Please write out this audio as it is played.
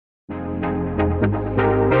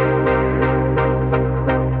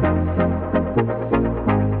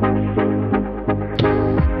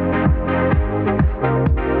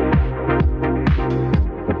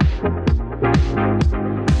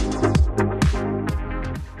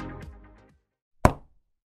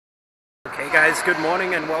Hey guys, good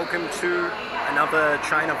morning and welcome to another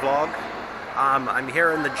China vlog. I'm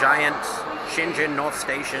here in the giant Shenzhen North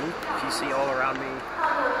Station. If you see all around me,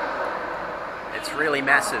 it's really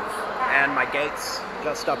massive. And my gate's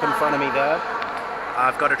just up in front of me there.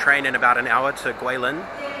 I've got a train in about an hour to Guilin.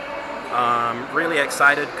 Really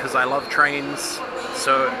excited because I love trains,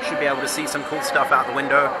 so should be able to see some cool stuff out the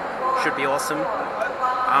window. Should be awesome.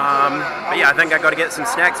 But yeah, I think I got to get some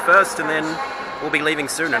snacks first and then we'll be leaving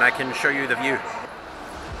soon and I can show you the view.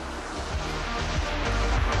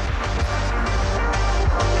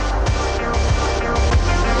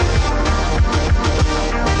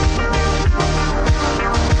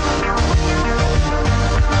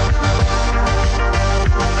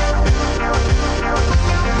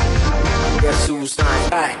 Guess who's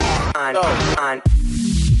on.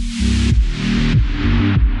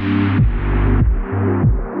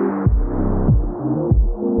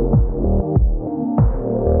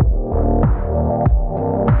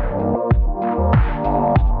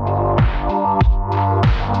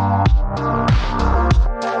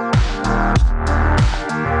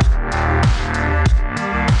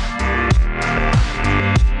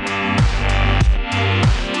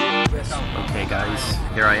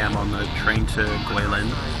 Here I am on the train to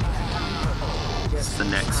Guilin. It's the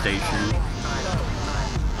next station.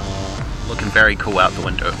 Looking very cool out the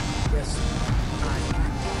window.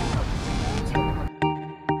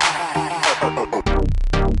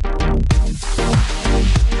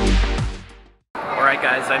 Alright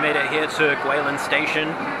guys, I made it here to Guilin station.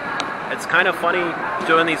 It's kind of funny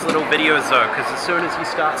doing these little videos though, because as soon as you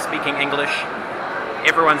start speaking English,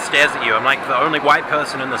 everyone stares at you. I'm like the only white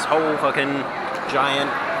person in this whole fucking giant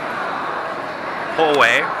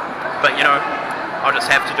hallway, but you know, I'll just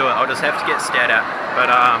have to do it. I'll just have to get stared at.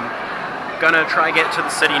 But gonna try get to the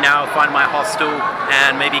city now, find my hostel,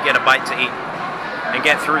 and maybe get a bite to eat and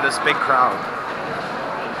get through this big crowd.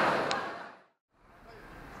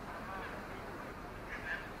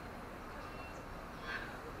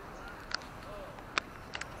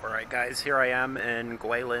 Alright guys, here I am in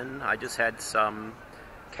Guilin. I just had some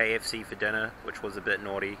KFC for dinner, which was a bit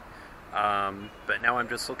naughty. But now I'm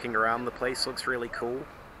just looking around. The place looks really cool.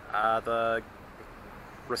 The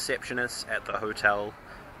receptionist at the hotel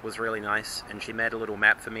was really nice, and she made a little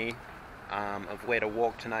map for me of where to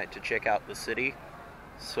walk tonight to check out the city.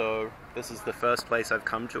 So this is the first place I've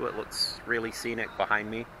come to. It looks really scenic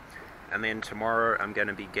behind me. And then tomorrow I'm going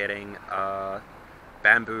to be getting a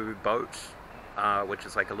bamboo boat, which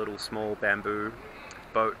is like a little small bamboo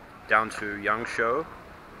boat down to Yangshuo.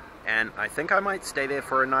 And I think I might stay there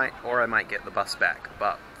for a night, or I might get the bus back,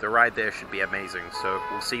 but the ride there should be amazing, so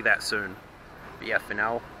we'll see that soon. But yeah, for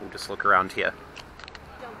now, we'll just look around here.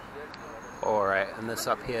 Alright, and this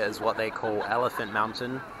up here is what they call Elephant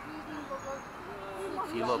Mountain.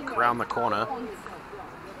 If you look around the corner,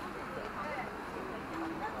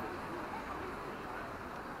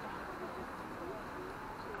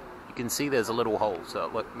 you can see there's a little hole,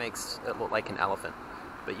 so it makes it look like an elephant.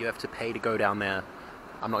 But you have to pay to go down there.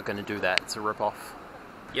 I'm not going to do that, it's a rip-off.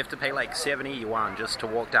 You have to pay like 70 yuan just to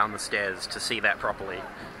walk down the stairs to see that properly,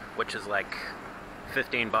 which is like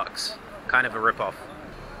 15 bucks. Kind of a rip-off.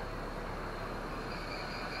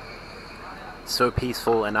 So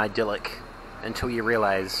peaceful and idyllic until you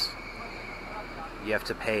realize you have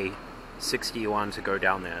to pay 60 yuan to go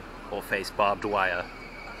down there or face barbed wire.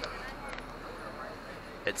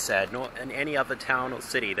 It's sad. Not in any other town or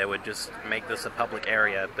city they would just make this a public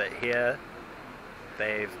area, but here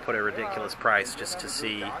they've put a ridiculous price just to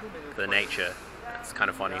see the nature. It's kind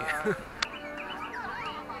of funny.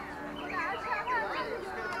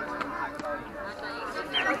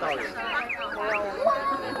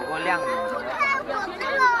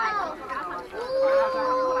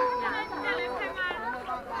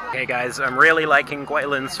 Okay guys, I'm really liking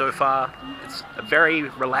Guilin so far. It's a very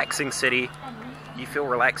relaxing city. You feel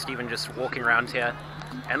relaxed even just walking around here.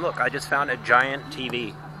 And look, I just found a giant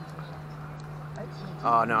TV.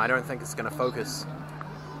 Oh no, I don't think it's gonna focus.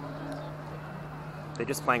 They're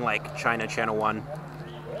just playing like China Channel 1.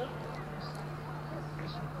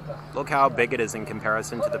 Look how big it is in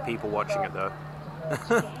comparison to the people watching it though.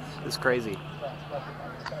 It's crazy.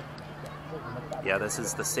 Yeah, this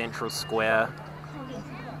is the central square.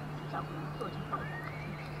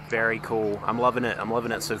 Very cool. I'm loving it. I'm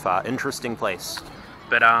loving it so far. Interesting place.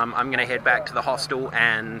 But I'm gonna head back to the hostel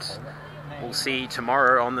and we'll see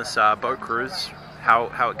tomorrow on this boat cruise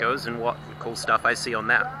how it goes and what cool stuff I see on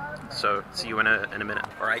that. So see you in a minute.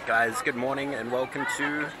 Alright guys, good morning and welcome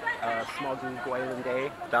to Chongqing Guilin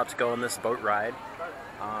Day. About to go on this boat ride.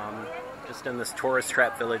 Just in this tourist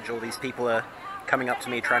trap village, all these people are coming up to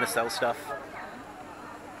me trying to sell stuff.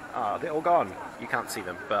 They're all gone. You can't see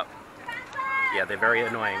them, but yeah, they're very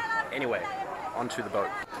annoying. Anyway, onto the boat.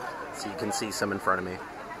 So you can see some in front of me.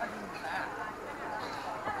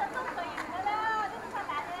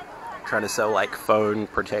 Trying to sell like phone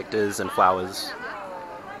protectors and flowers.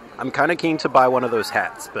 I'm kind of keen to buy one of those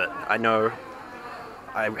hats, but I know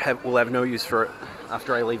will have no use for it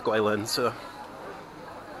after I leave Guilin, so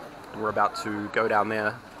we're about to go down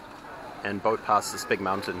there and boat past this big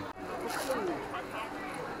mountain.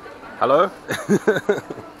 Hello?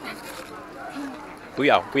 不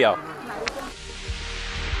要，不要。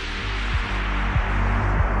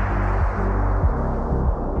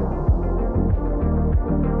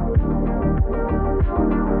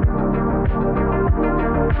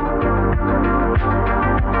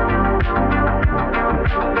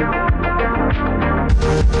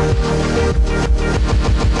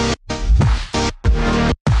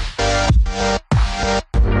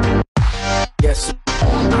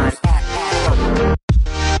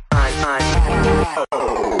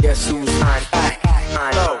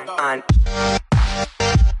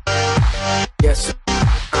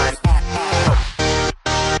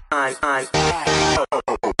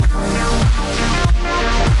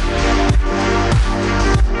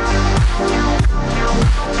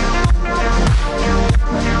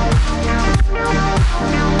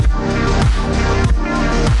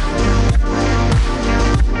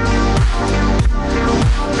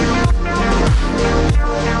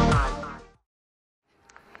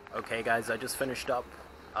Okay guys, I just finished up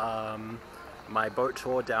my boat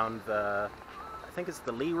tour down the, I think it's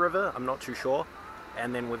the Li River, I'm not too sure,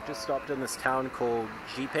 and then we've just stopped in this town called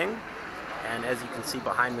Chongqing, and as you can see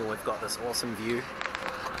behind me we've got this awesome view,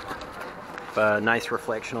 a nice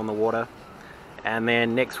reflection on the water, and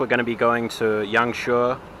then next we're going to be going to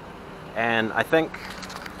Yangshuo, and I think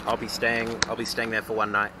I'll be staying there for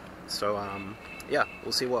one night, so yeah,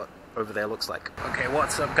 we'll see what over there looks like. Okay,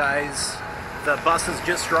 what's up guys? The bus has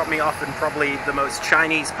just dropped me off in probably the most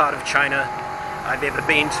Chinese part of China I've ever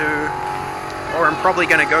been to, or I'm probably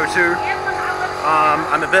going to go to.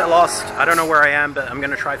 I'm a bit lost, I don't know where I am, but I'm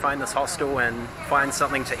going to try find this hostel and find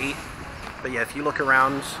something to eat. But yeah, if you look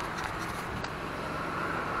around,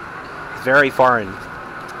 very foreign.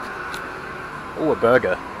 Oh, a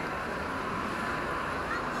burger.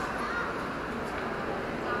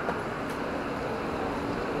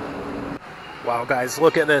 Wow guys,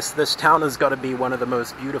 look at this. This town has got to be one of the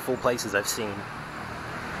most beautiful places I've seen.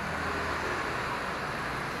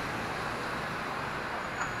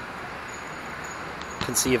 You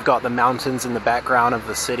can see you've got the mountains in the background of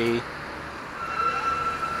the city.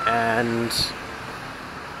 And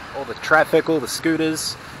all the traffic, all the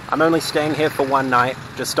scooters. I'm only staying here for one night,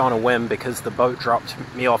 just on a whim, because the boat dropped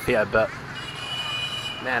me off here, but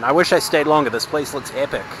man, I wish I stayed longer. This place looks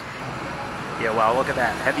epic. Yeah, wow, look at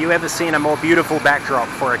that. Have you ever seen a more beautiful backdrop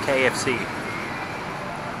for a KFC?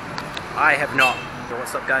 I have not. So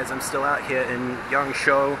what's up guys, I'm still out here in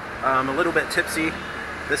Yangshuo, a little bit tipsy.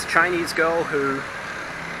 This Chinese girl who,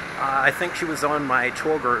 I think she was on my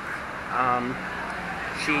tour group,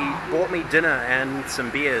 she bought me dinner and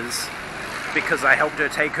some beers because I helped her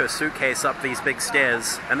take her suitcase up these big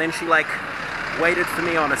stairs, and then she like waited for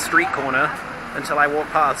me on a street corner until I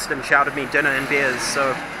walked past and shouted me dinner and beers,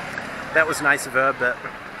 so that was nice of her. But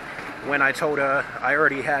when I told her I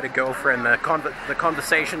already had a girlfriend, the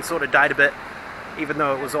conversation sort of died a bit, even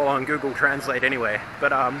though it was all on Google Translate anyway.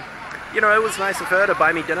 But you know, it was nice of her to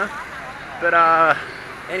buy me dinner. But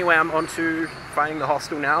anyway, I'm on to finding the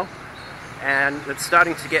hostel now, and it's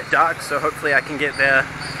starting to get dark, so hopefully I can get there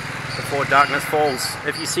before darkness falls.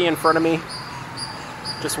 If you see in front of me,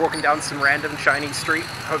 just walking down some random Chinese street,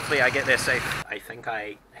 hopefully I get there safe. I think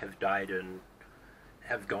I have died and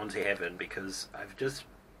have gone to heaven because I've just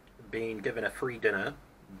been given a free dinner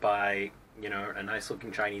by, you know, a nice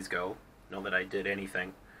looking Chinese girl, not that I did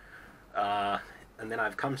anything, and then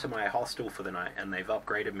I've come to my hostel for the night and they've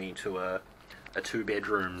upgraded me to a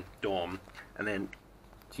 2-bedroom dorm, and then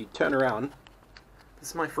if you turn around, this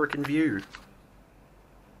is my freaking view.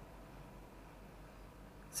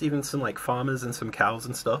 It's even some like farmers and some cows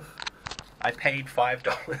and stuff. I paid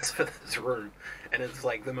 $5 for this room, and it's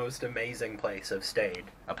like the most amazing place I've stayed,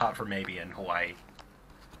 apart from maybe in Hawaii.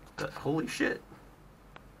 But holy shit.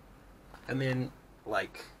 And then,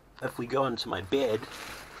 like, if we go into my bed,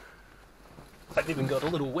 I've even got a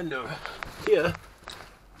little window here.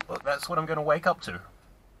 Look, that's what I'm gonna wake up to.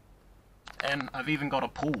 And I've even got a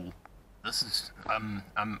pool. This is, I'm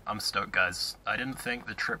stoked guys. I didn't think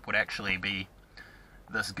the trip would actually be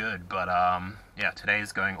this good, but yeah, today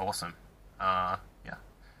is going awesome. Yeah,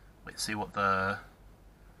 let's see what the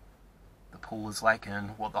pool is like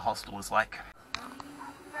and what the hostel is like.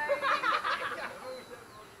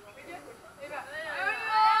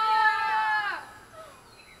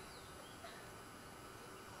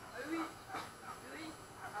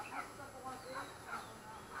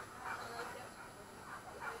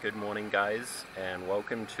 Good morning guys, and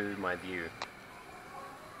welcome to my view.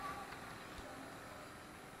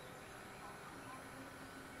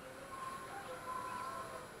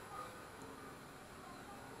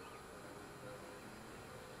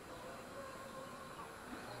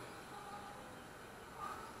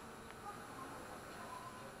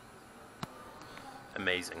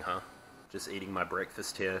 Amazing, huh? Just eating my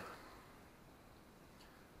breakfast here.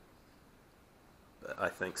 But I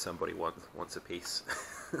think somebody wants a piece.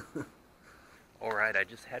 Alright, I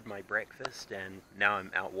just had my breakfast and now I'm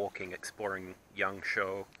out walking, exploring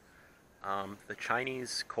Yangshuo. The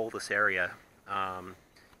Chinese call this area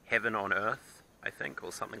Heaven on Earth, I think,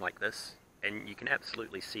 or something like this. And you can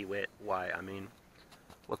absolutely see why. I mean,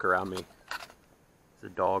 look around me.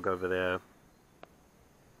 There's a dog over there.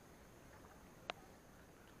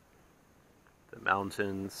 The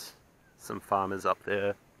mountains, some farmers up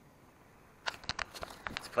there.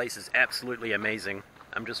 This place is absolutely amazing.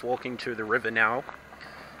 I'm just walking to the river now,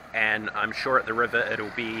 and I'm sure at the river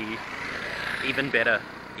it'll be even better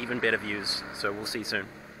views, so we'll see soon.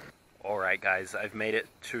 Alright guys, I've made it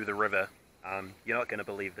to the river. You're not going to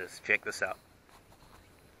believe this. Check this out.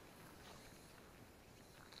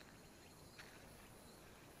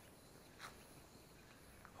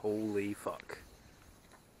 Holy fuck.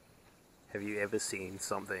 Have you ever seen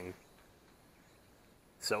something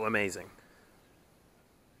so amazing?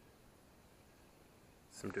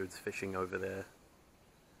 Some dude's fishing over there.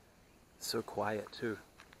 So quiet too.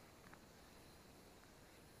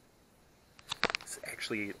 It's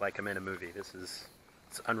actually like I'm in a movie. It's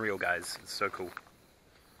unreal, guys. It's so cool.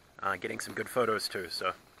 Getting some good photos too,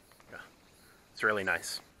 so yeah, it's really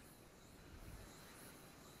nice.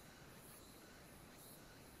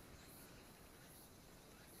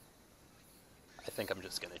 I think I'm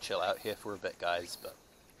just going to chill out here for a bit, guys, but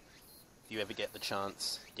if you ever get the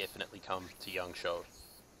chance, definitely come to Yangshuo.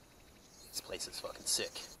 This place is fucking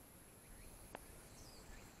sick.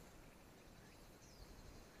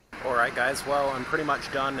 Alright guys, well I'm pretty much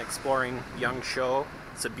done exploring Yangshuo.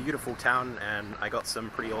 It's a beautiful town and I got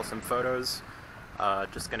some pretty awesome photos.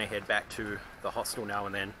 Just going to head back to the hostel now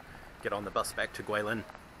and then get on the bus back to Guilin.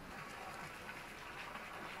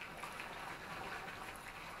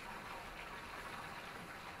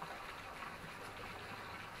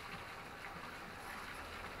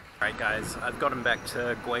 Alright guys, I've gotten back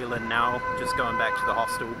to Guilin now, just going back to the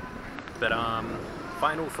hostel. But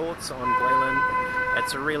final thoughts on Guilin.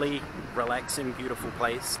 It's a really relaxing, beautiful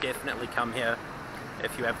place. Definitely come here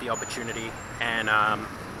if you have the opportunity. And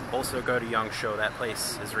also go to Yangshuo, that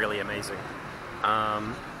place is really amazing.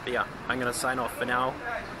 But yeah, I'm going to sign off for now.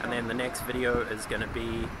 And then the next video is going to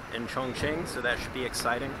be in Chongqing, so that should be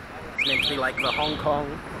exciting. It's meant to be like the Hong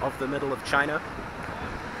Kong of the middle of China.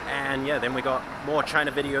 And yeah, then we got more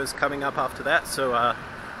China videos coming up after that, so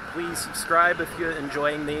please subscribe if you're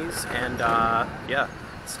enjoying these, and yeah,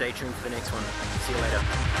 stay tuned for the next one. See you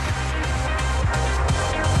later.